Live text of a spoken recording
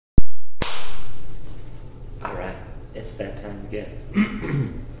It's that time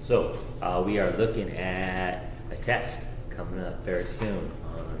again. So we are looking at a test coming up very soon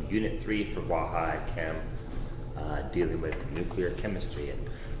on Unit 3 for High Chem, dealing with nuclear chemistry. And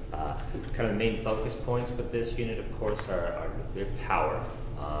kind of the main focus points with this unit, of course, are nuclear power,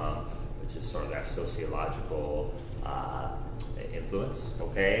 which is sort of that sociological influence,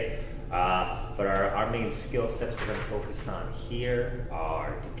 okay? But our main skill sets we're going to focus on here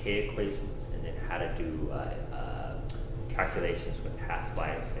are decay equations, and then how to do calculations with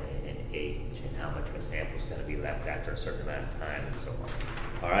half-life and age, and how much of a sample is going to be left after a certain amount of time, and so on.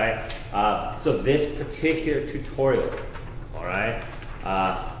 All right. So this particular tutorial, all right,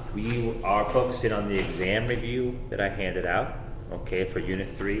 we are focusing on the exam review that I handed out, okay, for Unit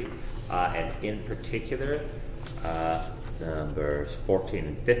 3, and in particular, numbers 14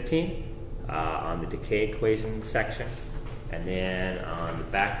 and 15 on the decay equation section, and then on the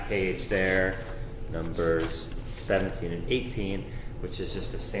back page there, numbers 17 and 18, which is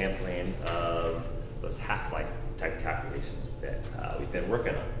just a sampling of those half-life type calculations that we've been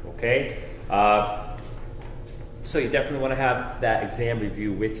working on, okay? So you definitely want to have that exam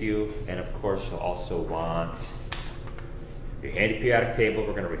review with you, and of course you'll also want your handy periodic table.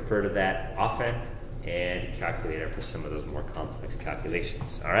 We're going to refer to that often, and your calculator for some of those more complex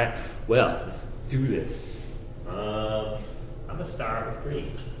calculations. All right, well, let's do this. I'm going to start with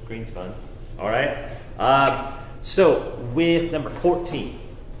green. Green's fun. All right, so with number 14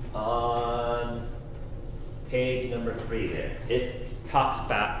 on page number 3 there, it talks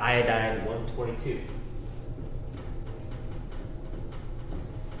about iodine 122.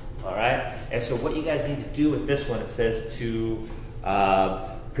 All right, and so what you guys need to do with this one, it says to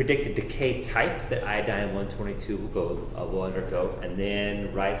predict the decay type that iodine 122 will undergo, and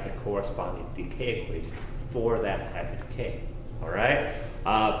then write the corresponding decay equation for that type of decay. All right,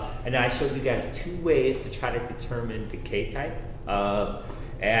 and I showed you guys 2 ways to try to determine decay type,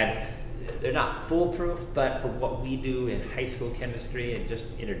 and they're not foolproof, but for what we do in high school chemistry and just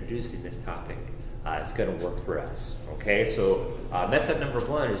introducing this topic, it's going to work for us. Okay, so method number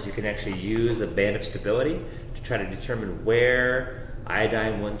 1 is you can actually use a band of stability to try to determine where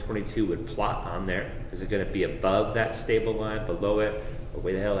iodine 122 would plot on there. Is it going to be above that stable line, below it, or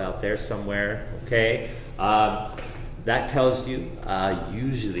way the hell out there somewhere? Okay, that tells you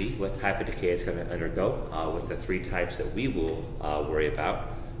usually what type of decay it's going to undergo with the 3 types that we will worry about.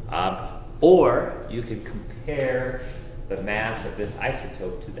 Or you can compare the mass of this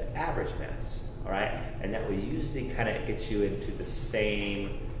isotope to the average mass. All right, and that will usually kind of get you into the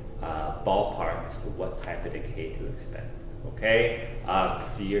same ballpark as to what type of decay to expect. Okay,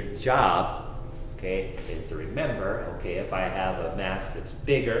 so your job, okay, is to remember, okay, if I have a mass that's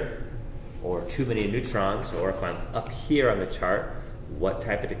bigger or too many neutrons, or if I'm up here on the chart, what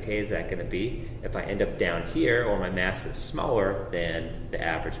type of decay is that going to be? If I end up down here, or my mass is smaller than the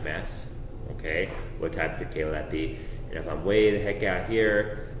average mass, okay, what type of decay will that be? And if I'm way the heck out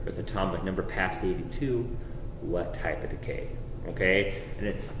here with atomic number past 82, what type of decay? Okay, and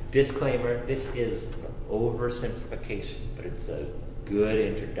a disclaimer, this is an oversimplification, but it's a good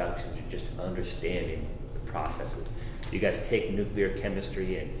introduction to just understanding the processes. You guys take nuclear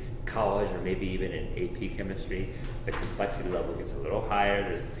chemistry in college, or maybe even in AP chemistry, the complexity level gets a little higher,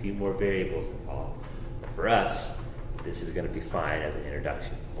 there's a few more variables involved. But for us, this is going to be fine as an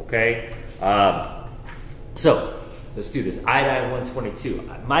introduction, okay? So, let's do this. Iodine 122.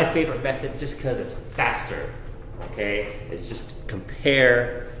 My favorite method, just because it's faster, okay, is just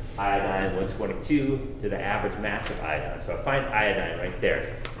compare iodine 122 to the average mass of iodine. So I find iodine right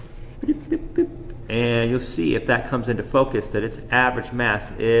there. And you'll see if that comes into focus that its average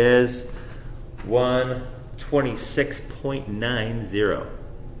mass is 126.90.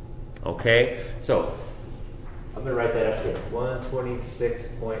 Okay, so I'm going to write that up here,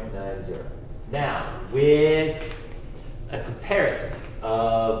 126.90. Now, with a comparison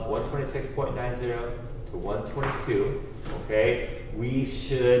of 126.90 to 122, okay, we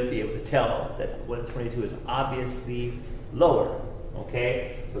should be able to tell that 122 is obviously lower,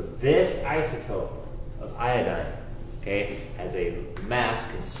 okay? So this isotope of iodine, okay, has a mass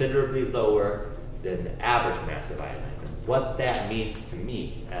considerably lower than the average mass of iodine. And what that means to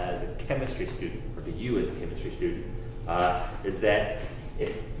me as a chemistry student, or to you as a chemistry student, is that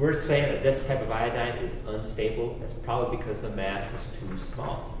if we're saying that this type of iodine is unstable, that's probably because the mass is too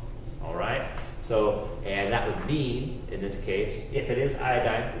small, all right? So, and that would mean, in this case, if it is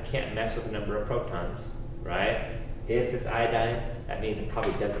iodine, we can't mess with the number of protons, right? If it's iodine, that means it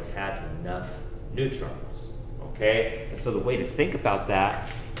probably doesn't have enough neutrons, okay? And so the way to think about that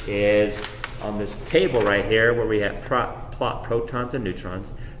is on this table right here where we have plot protons and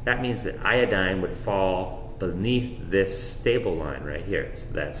neutrons, that means that iodine would fall beneath this stable line right here. So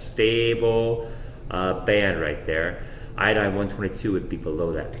that stable band right there. Iodine 122 would be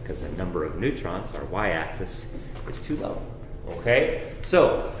below that because the number of neutrons, our y-axis, is too low. Okay?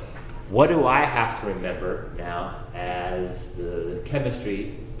 So, what do I have to remember now as the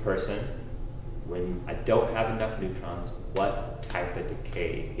chemistry person when I don't have enough neutrons? What type of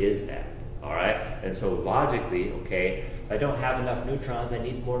decay is that? All right? And so logically, okay, if I don't have enough neutrons, I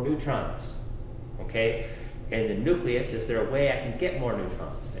need more neutrons. Okay? In the nucleus, is there a way I can get more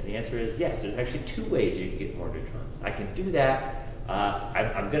neutrons? And the answer is yes. There's actually two ways you can get more neutrons. I can do that.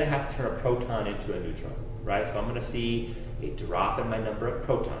 I'm going to have to turn a proton into a neutron, right? So I'm going to see a drop in my number of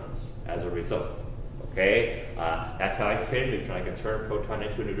protons as a result. Okay? That's how I can create a neutron. I can turn a proton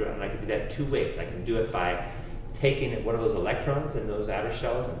into a neutron, and I can do that two ways. I can do it by taking one of those electrons in those outer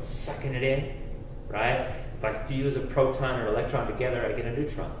shells and sucking it in, right? If I fuse a proton and an electron together, I get a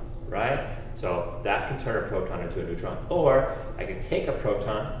neutron, right? So that can turn a proton into a neutron. Or I can take a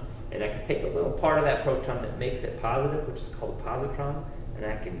proton and I can take a little part of that proton that makes it positive, which is called a positron, and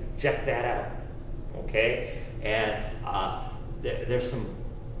I can eject that out. Okay? And there's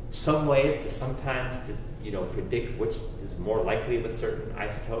some ways to sometimes predict which is more likely with certain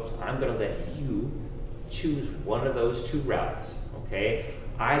isotopes. I'm going to let you choose one of those two routes. Okay?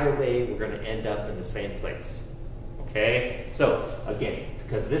 Either way, we're going to end up in the same place. Okay? So again,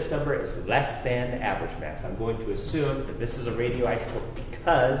 because this number is less than the average mass, I'm going to assume that this is a radioisotope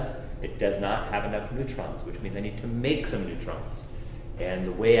because it does not have enough neutrons, which means I need to make some neutrons. And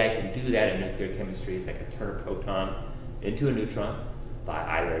the way I can do that in nuclear chemistry is I can turn a proton into a neutron by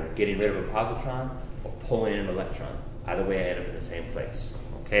either getting rid of a positron or pulling in an electron. Either way, I end up in the same place.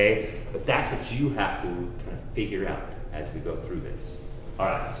 Okay? But that's what you have to kind of figure out as we go through this. All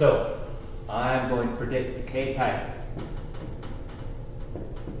right, so I'm going to predict decay type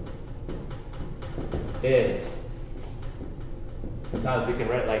is, sometimes we can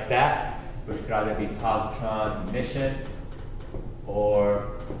write it like that, which could either be positron emission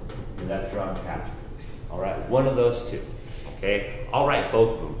or electron capture. All right, one of those two. Okay, I'll write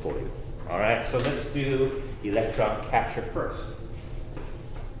both of them for you. All right, so let's do electron capture first.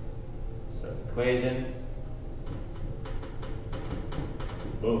 So equation,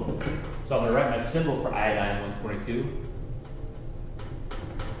 boom. So I'm going to write my symbol for iodine 122.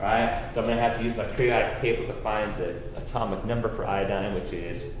 All right, so I'm going to have to use my periodic table to find the atomic number for iodine, which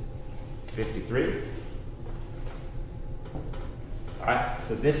is 53. All right,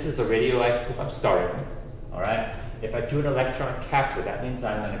 so this is the radioisotope I'm starting with. All right, if I do an electron capture, that means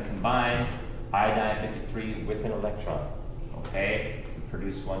I'm going to combine iodine 53 with an electron, okay, to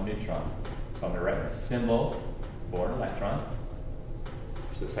produce one neutron. So I'm going to write my symbol for an electron,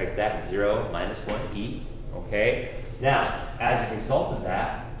 which looks like that, 0 minus 1e, okay? Now, as a result of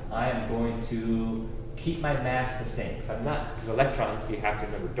that, I am going to keep my mass the same. Because electrons, you have to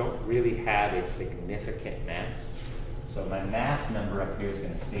remember, don't really have a significant mass. So my mass number up here is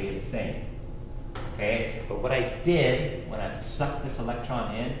going to stay the same. Okay? But what I did when I sucked this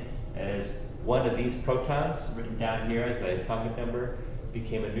electron in is one of these protons, written down here as the atomic number,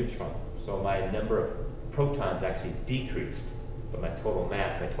 became a neutron. So my number of protons actually decreased, but my total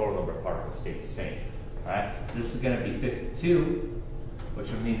mass, my total number of particles stayed the same. All right? This is going to be 52. Which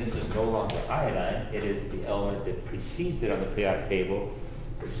would mean this is no longer iodine. It is the element that precedes it on the periodic table,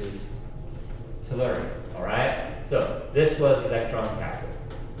 which is tellurium. All right? So this was electron capture.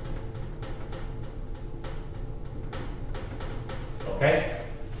 Okay?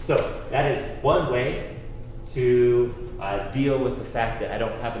 So that is one way to deal with the fact that I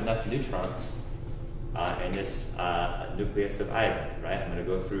don't have enough neutrons in this nucleus of iodine. Right? I'm going to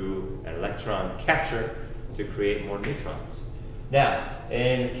go through an electron capture to create more neutrons. Now,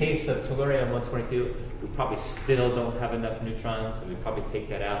 in the case of tellurium-122, we probably still don't have enough neutrons, and we probably take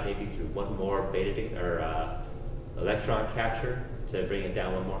that out maybe through one more electron capture to bring it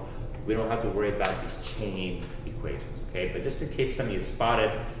down one more. We don't have to worry about these chain equations, okay? But just in case some of you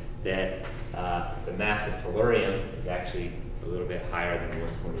spotted that the mass of tellurium is actually a little bit higher than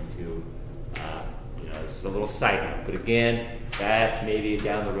 122, it's a little side note. But again, that's maybe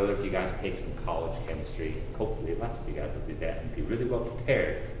down the road if you guys take some college chemistry. Hopefully lots of you guys will do that and be really well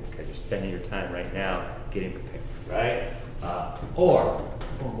prepared because you're spending your time right now getting prepared, right? Or,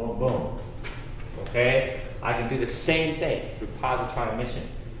 boom, boom, boom. Okay? I can do the same thing through positron emission.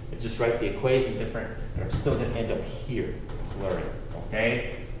 It's just write the equation different, but I'm still going to end up here with tellurium.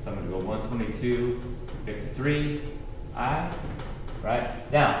 Okay? So I'm going to go 122, 53, I.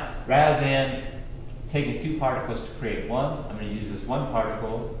 Right? Now, rather than taking two particles to create one, I'm going to use this one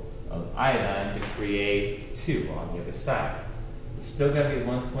particle of iodine to create two on the other side. It's still going to be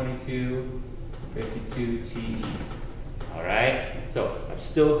 122, 52 TeV. All right, so I'm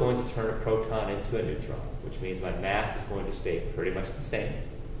still going to turn a proton into a neutron, which means my mass is going to stay pretty much the same.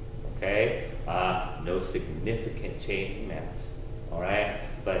 Okay, no significant change in mass. All right,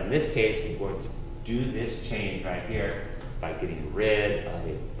 but in this case, I'm going to do this change right here by getting rid of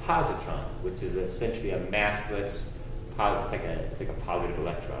a positron, which is essentially a massless, it's like a positive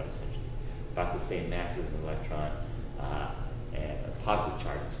electron, essentially, about the same mass as an electron, and a positive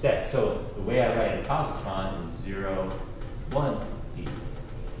charge instead. So the way I write a positron is 0, 1 eV,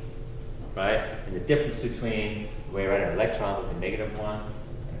 right? And the difference between the way I write an electron with a -1 and a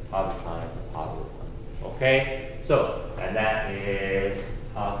positron, it's a positive one. Okay, so and that is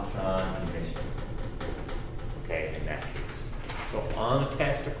positron emission. Okay, in that case. So on the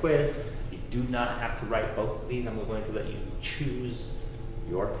test or quiz, you do not have to write both of these. I'm going to let you choose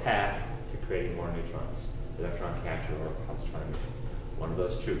your path to creating more neutrons, electron capture or positron emission. One of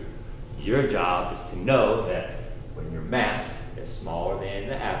those true. Your job is to know that when your mass is smaller than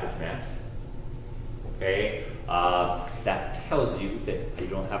the average mass, okay, that tells you that you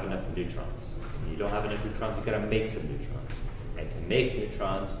don't have enough neutrons. When you don't have enough neutrons, you've got to make some neutrons. And to make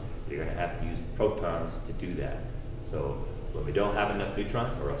neutrons, you're going to have to use protons to do that. So when we don't have enough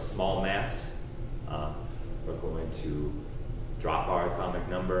neutrons or a small mass, we're going to drop our atomic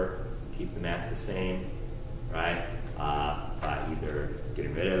number, keep the mass the same, right? By either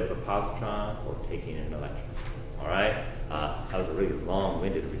getting rid of a positron or taking an electron. All right? That was a really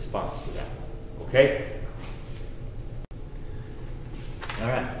long-winded response to that. Okay? All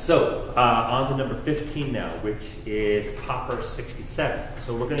right, so on to number 15 now, which is copper 67.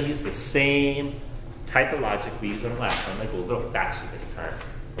 So we're going to use the same type of logic we used on the last one, like a little faction this time.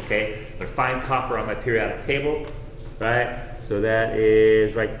 Okay, I'm going to find copper on my periodic table, right? So that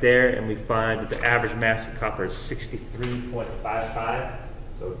is right there, and we find that the average mass of copper is 63.55.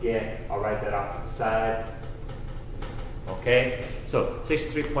 So again, I'll write that off to the side. Okay, so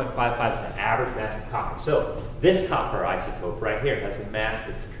 63.55 is the average mass of copper. So this copper isotope right here has a mass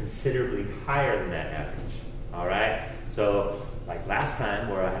that's considerably higher than that average. All right, so like last time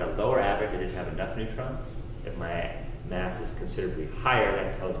where I had a lower average, I didn't have enough neutrons. If my mass is considerably higher,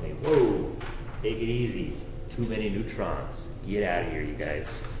 that tells me, whoa, take it easy. Too many neutrons. Get out of here, you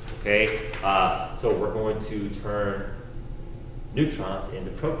guys. Okay, so we're going to turn neutrons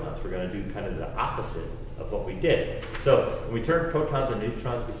into protons. We're going to do kind of the opposite of what we did. So when we turned protons into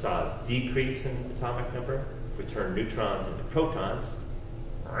neutrons, we saw a decrease in atomic number. If we turn neutrons into protons,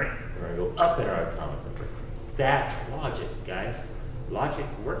 we're going to go up in our atomic number. That's logic, guys. Logic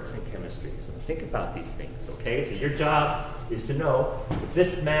works in chemistry, so think about these things, okay? So your job is to know if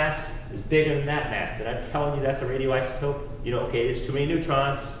this mass is bigger than that mass, and I'm telling you that's a radioisotope, you know, okay, there's too many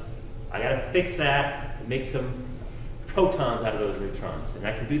neutrons, I gotta fix that and make some protons out of those neutrons. And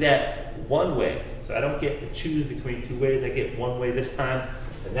I can do that one way. So I don't get to choose between two ways, I get one way this time,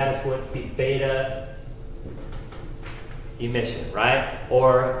 and that is going to be beta emission, right?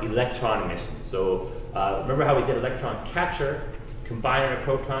 Or electron emission. So remember how we did electron capture? Combining a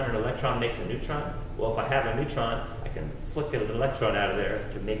proton and an electron makes a neutron. Well, if I have a neutron, I can flick an electron out of there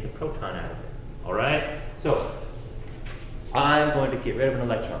to make a proton out of it. All right? So I'm going to get rid of an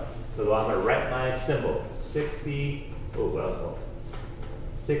electron. So I'm going to write my symbol,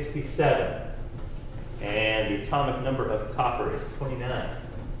 67. And the atomic number of copper is 29.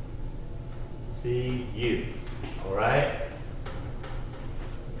 Cu. All right?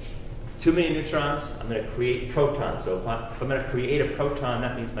 Too many neutrons, I'm going to create protons. So if I'm going to create a proton,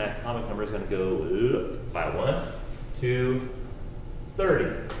 that means my atomic number is going to go by 1 to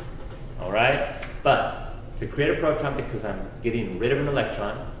 30. All right? But to create a proton, because I'm getting rid of an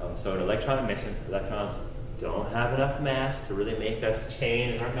electron, so an electron emission, electrons don't have enough mass to really make us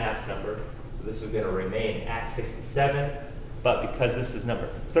change our mass number. So this is going to remain at 67. But because this is number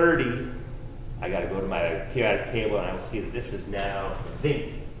 30, I got to go to my periodic table and I will see that this is now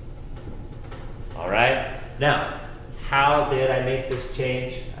zinc. All right, now, how did I make this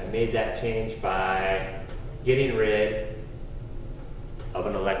change? I made that change by getting rid of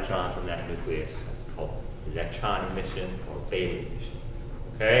an electron from that nucleus. That's called electron emission or beta emission,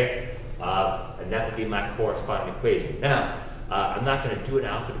 okay? And that would be my corresponding equation. Now, I'm not gonna do an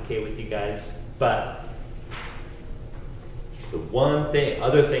alpha decay with you guys, but the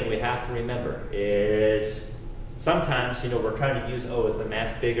other thing we have to remember is sometimes, you know, we're trying to use, is the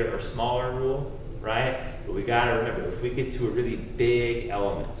mass bigger or smaller rule, right? But we gotta remember, if we get to a really big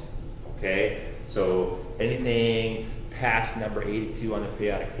element, okay? So anything past number 82 on the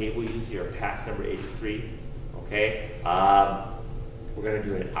periodic table usually, or past number 83, okay? We're gonna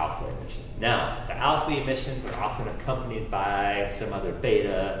do an alpha emission. Now, the alpha emissions are often accompanied by some other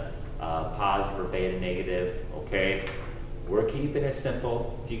beta positive or beta negative, okay? We're keeping it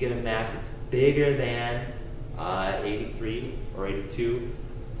simple. If you get a mass that's bigger than 83 or 82,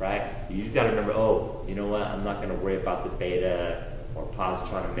 right? You just got to remember, oh, you know what? I'm not going to worry about the beta or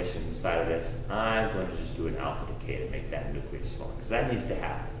positron emission side of this. I'm going to just do an alpha decay to make that nucleus smaller, because that needs to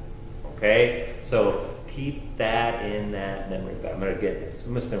happen. Okay, so keep that in that memory. But I'm going to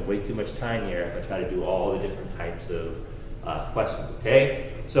spend way too much time here if I try to do all the different types of questions.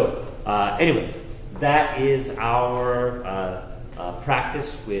 Okay, so anyways, that is our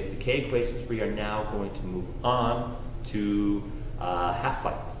practice with decay equations. We are now going to move on to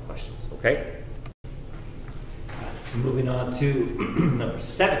half-life questions. Okay. So moving on to number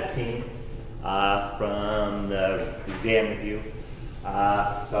 17 from the exam review. So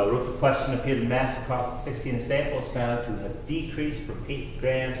I wrote the question up here: the mass across the 16 samples found to have decreased from 8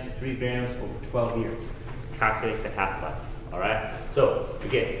 grams to 3 grams over 12 years. Calculate the half-life. All right. So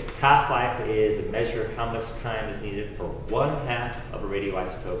again, half-life is a measure of how much time is needed for 1/2 of a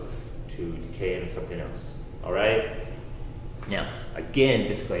radioisotope to decay into something else. All right. Now, again,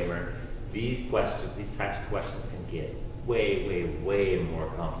 disclaimer: these questions, these types of questions, can get way, way, way more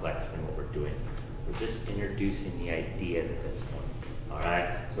complex than what we're doing. We're just introducing the ideas at this point. All right.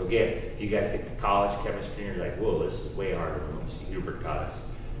 So again, if you guys get to college chemistry and you're like, "Whoa, this is way harder than what Hubert taught us,"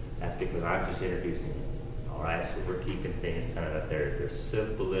 that's because I'm just introducing it. All right. So we're keeping things kind of at their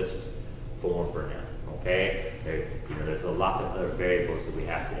simplest form for now. Okay. There's lots of other variables that we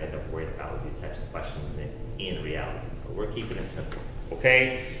have to end up worrying about with these types of questions in reality. But we're keeping it simple.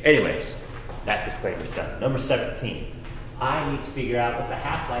 Okay. Anyways, that disclaimer's done. Number 17. I need to figure out what the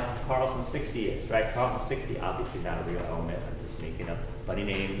half-life of Carlson 60 is, right? Carlson 60, obviously not a real element. I'm just making up funny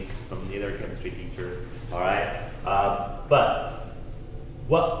names from the other chemistry teacher, all right? But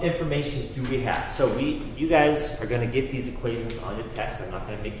what information do we have? So you guys are going to get these equations on your test. I'm not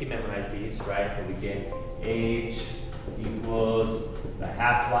going to make you memorize these, right? And we get H equals the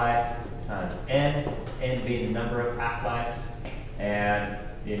half-life times N being the number of half-lives, and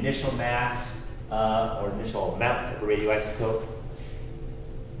the initial mass or initial amount of the radioisotope.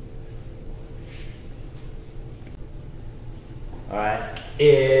 All right,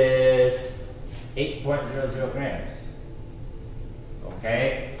 is 8.00 grams.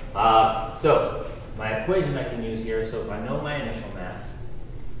 Okay, so my equation I can use here. So if I know my initial mass,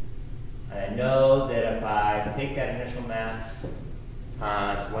 and I know that if I take that initial mass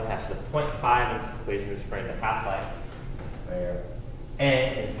times 1/2, so the 0.5 in this equation is referring to half-life, where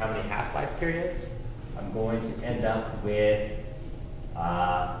N is how many half-life periods, I'm going to end up with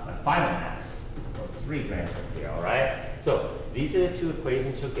my final mass, of 3 grams up here, all right? So these are the two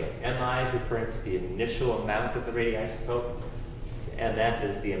equations you'll get. MI is referring to the initial amount of the radioisotope. MF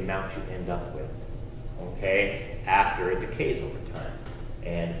is the amount you end up with, okay, after it decays over time.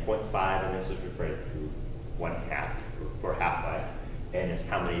 And 0.5 in this is referring to 1/2 for half-life, and is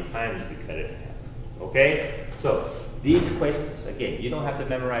how many times we cut it in half, okay? So these equations, again, you don't have to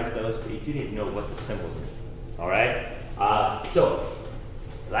memorize those, but you do need to know what the symbols mean, all right? So,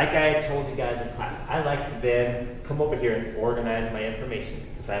 like I told you guys in class, I like to then come over here and organize my information,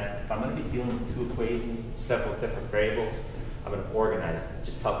 because if I'm going to be dealing with 2 equations and several different variables, I'm going to organize it. It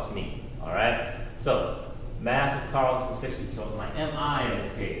just helps me, all right? So, mass of Carlson 60, so my MI in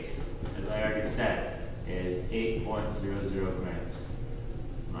this case, as I already said, is 8.00 grams.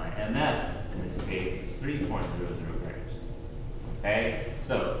 My MF in this case is 3.00 grams. Okay,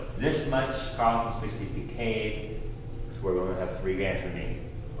 so this much Carlson 60 decayed to where we're going to have 3 grams remaining.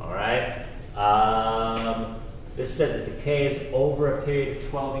 All right. This says the decay is over a period of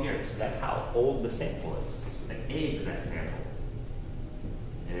 12 years. So that's how old the sample is. So the age of that sample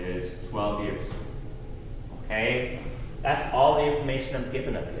is 12 years. Okay, that's all the information I'm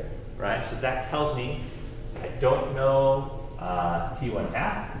given up here, right? So that tells me I don't know T1/2,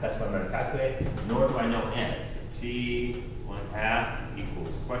 because that's what I'm going to calculate, nor do I know N. So T1/2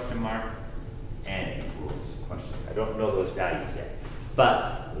 equals question mark, N equals question mark. I don't know those values yet.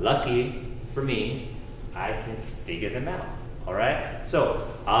 But lucky for me, I can figure them out. All right? So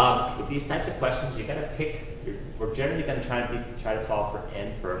with these types of questions, you got to pick. We're generally going to try to solve for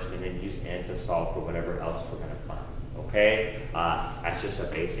N first, and then use N to solve for whatever else we're going to find. Okay? That's just a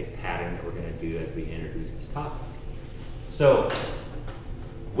basic pattern that we're going to do as we introduce this topic. So,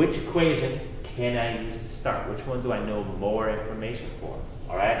 which equation can I use to start? Which one do I know more information for?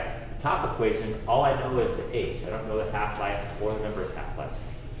 All right? The top equation, all I know is the age. I don't know the half-life or the number of half-lives.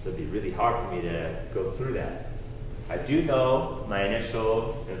 So it'd be really hard for me to go through that. I do know my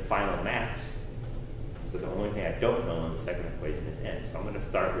initial and final mass. So the only thing I don't know in the second equation is N. So I'm going to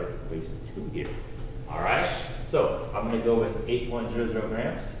start with equation 2 here. All right? So I'm going to go with 8.00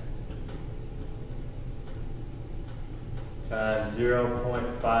 grams. times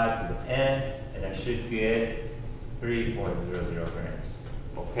 0.5 to the n, and I should get 3.00 grams.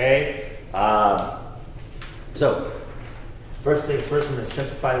 Okay? So, first things first, I'm going to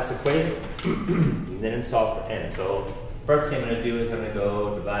simplify this equation, and then solve for n. So, first thing I'm going to do is I'm going to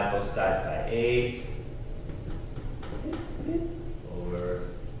go divide both sides by 8 over,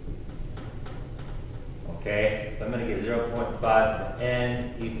 okay, so I'm going to get 0.5 to the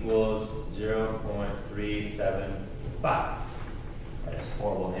n equals 0.375. That is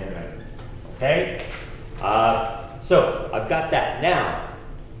horrible handwriting. Okay? So I've got that. Now,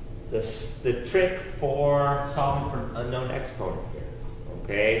 the trick for solving for an unknown exponent here.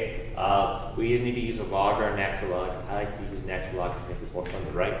 Okay? We need to use a log or a natural log. I like to use natural log to make this more fun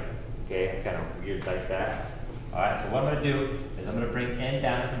to write. Okay? I'm kind of weird like that. Alright, so what I'm going to do is I'm going to bring n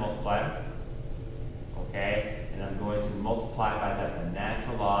down as a multiplier. Okay? And I'm going to multiply by that the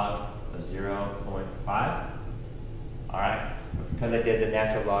natural log of 0.5. Alright? Because I did the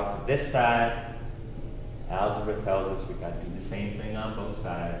natural log on this side, algebra tells us we've got to do the same thing on both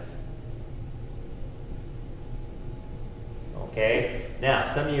sides. Okay? Now,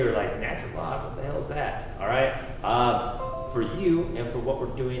 some of you are like, natural log, what the hell is that? Alright? For you and for what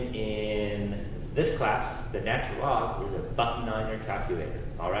we're doing in this class, the natural log is a button on your calculator.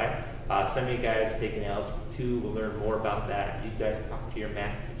 Alright? Some of you guys taking Algebra 2 will learn more about that. You guys talk to your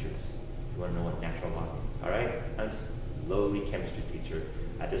math teachers. You want to know what natural log is. Alright? I'm just a lowly chemistry teacher.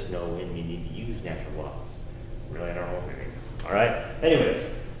 I just know when you need to use natural logs. Really, I don't know what they mean. Alright? Anyways,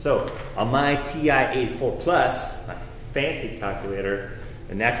 so on my TI-84 Plus, my fancy calculator,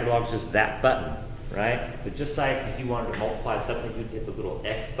 the natural log is just that button. Right? So just like if you wanted to multiply something, you'd hit the little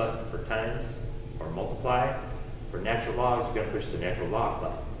X button for times or multiply. For natural logs, you're going to push the natural log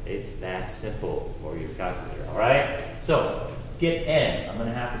button. It's that simple for your calculator. Alright? So, get n. I'm going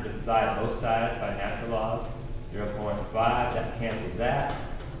to have to divide both sides by natural log. 0.5, that cancels that.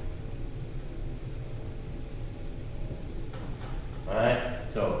 Alright?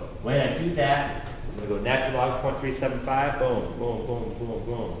 So, when I do that, I'm going to go natural log 0.375, boom, boom, boom, boom,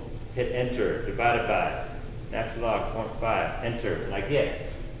 boom. Hit enter, divided by natural log 0.5, enter, and I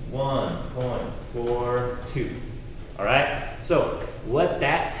get 1.42. Alright? So, what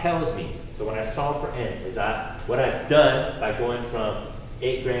that tells me, so when I solve for n, is what I've done by going from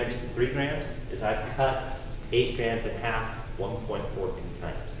 8 grams to 3 grams, is I've cut 8 grams in half 1.42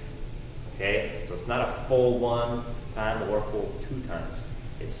 times. Okay? So it's not a full 1 time or a full 2 times.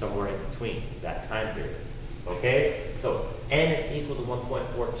 It's somewhere in between that time period. Okay? So n is equal to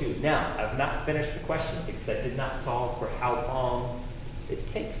 1.42. Now, I've not finished the question because I did not solve for how long it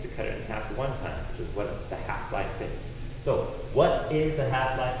takes to cut it in half one time, which is what the half-life is. So, what is the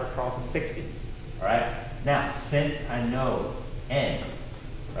half-life for Carlson 60? Alright? Now, since I know n,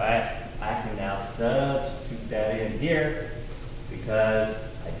 right, I can now substitute that in here because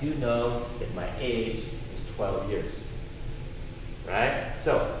I do know that my age is 12 years. Right?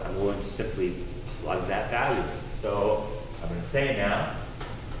 So, I'm going to simply plug that value in. So, I'm going to say now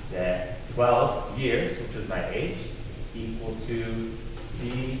that 12 years, which is my age, is equal to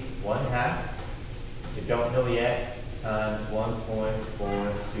T1/2. If you don't know yet, times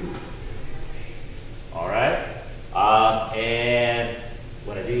 1.42. Alright? And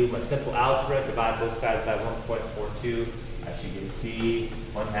when I do my simple algebra, divide both sides by 1.42, I should get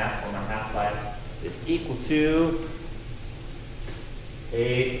T1/2, or my half-life, is equal to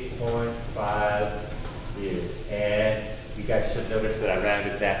 8.5 years. And you guys should notice that I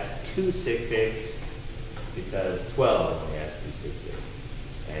rounded that to 2 sig figs because 12 only has 2 sig figs.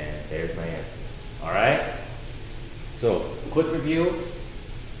 And there's my answer. Alright? So, quick review.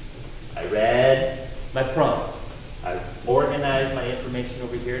 I read my prompt. I organized my information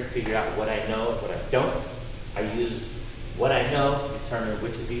over here to figure out what I know and what I don't. I used what I know to determine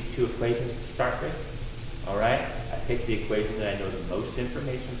which of these two equations to start with. Alright? I picked the equation that I know the most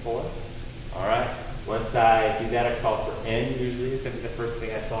information for. Alright? Once I do that, I solve for n. Usually it's going to be the first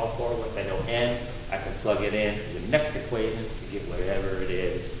thing I solve for. Once I know n, I can plug it in to the next equation to get whatever it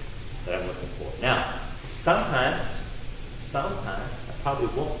is that I'm looking for. Now, sometimes, I probably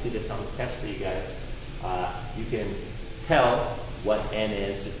won't do this on the test for you guys. You can tell what n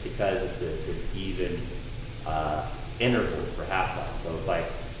is just because it's an even interval for half-life. So if like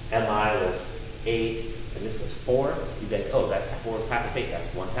mi was 8 and this was 4, you'd be like, oh, that 4 is half of 8,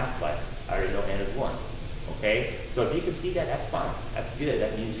 that's 1 half-life. I already know n is 1. Okay? So if you can see that, that's fine. That's good.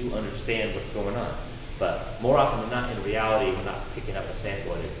 That means you understand what's going on. But more often than not, in reality, we're not picking up a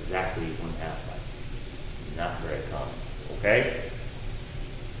sample at exactly 1 half-life. Not very common. Okay?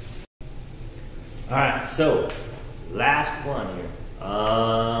 Alright, so last one here.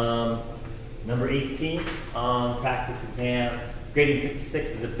 Number 18 on the practice exam. Radium-56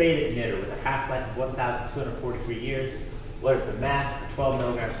 is a beta emitter with a half-life of 1,243 years. What is the mass of a 12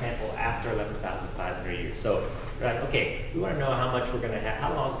 milligram sample after 11,500 years? So we're like, okay, we want to know how much we're going to have,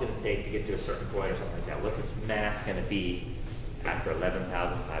 how long it's going to take to get to a certain point or something like that. What's its mass going to be after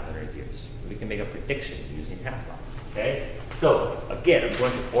 11,500 years? We can make a prediction using half-life, okay? So again, I'm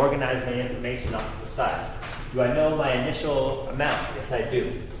going to organize my information off to the side. Do I know my initial amount? Yes, I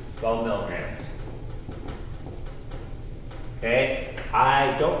do. 12 milligrams. Okay?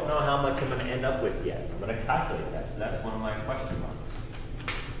 I don't know how much I'm going to end up with yet. I'm going to calculate that, so that's one of my question marks.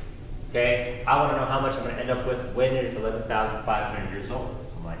 Okay? I want to know how much I'm going to end up with when it's 11,500 years old.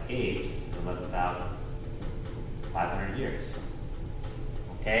 So my age is 11,500 years.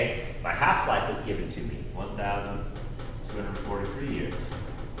 Okay? My half-life is given to me, 1,243 years.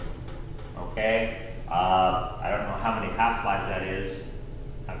 Okay? I don't know how many half-lives that is,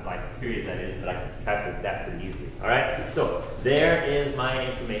 half-life periods that is, but I can calculate that pretty easily. All right? So there is my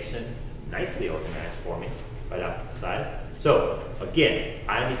information, nicely organized for me, right out to the side. So again,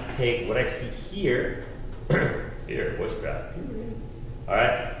 I need to take what I see here, here, bushcraft, all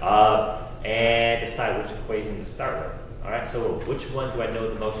right, and decide which equation to start with. All right, so which one do I know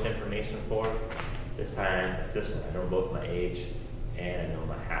the most information for? This time, it's this one. I know both my age and I know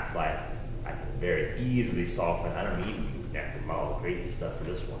my half-life. I can very easily solve for it. I don't need all the crazy stuff for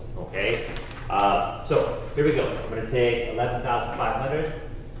this one, okay? So here we go. I'm going to take 11,500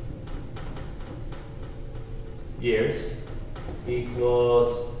 years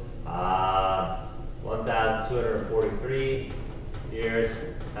equals 1,243 years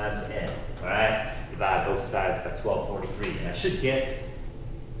times n, all right? Divide both sides by 1243, and I should get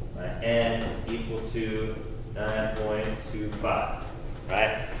my n equal to 9.25.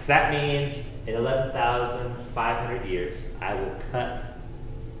 Right? So that means in 11,500 years, I will cut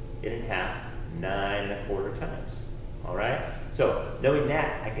it in half 9.25 times. All right? So knowing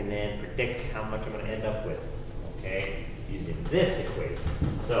that, I can then predict how much I'm going to end up with, okay, using this equation.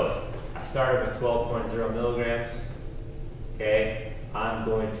 So I started with 12.0 milligrams. Okay? I'm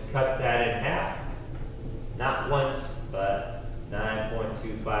going to cut that in half, not once, but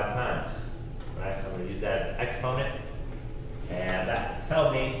 9.25 times. Right? So I'm going to use that as an exponent. And that will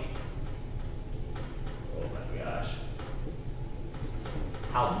tell me, oh my gosh,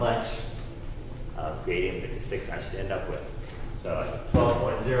 how much of radium-56 I should end up with. So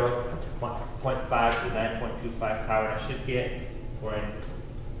 12.0 to 0.5 to 9.25 power, I should get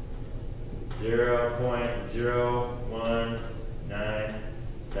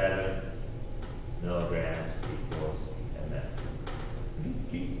 0.0197 milligrams equals ml.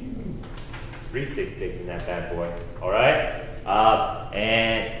 3 sig figs in that bad boy. All right?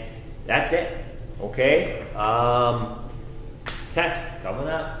 And that's it, okay? Test coming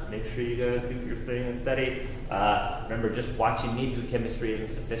up. Make sure you guys do your thing and study. Remember, just watching me do chemistry isn't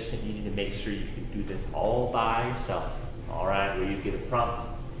sufficient. You need to make sure you can do this all by yourself, all right? Where you get a prompt,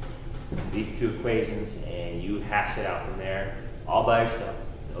 these two equations, and you hash it out from there all by yourself.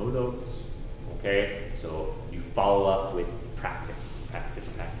 No notes, okay? So you follow up with practice, practice,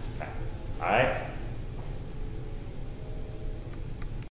 practice, practice, all right?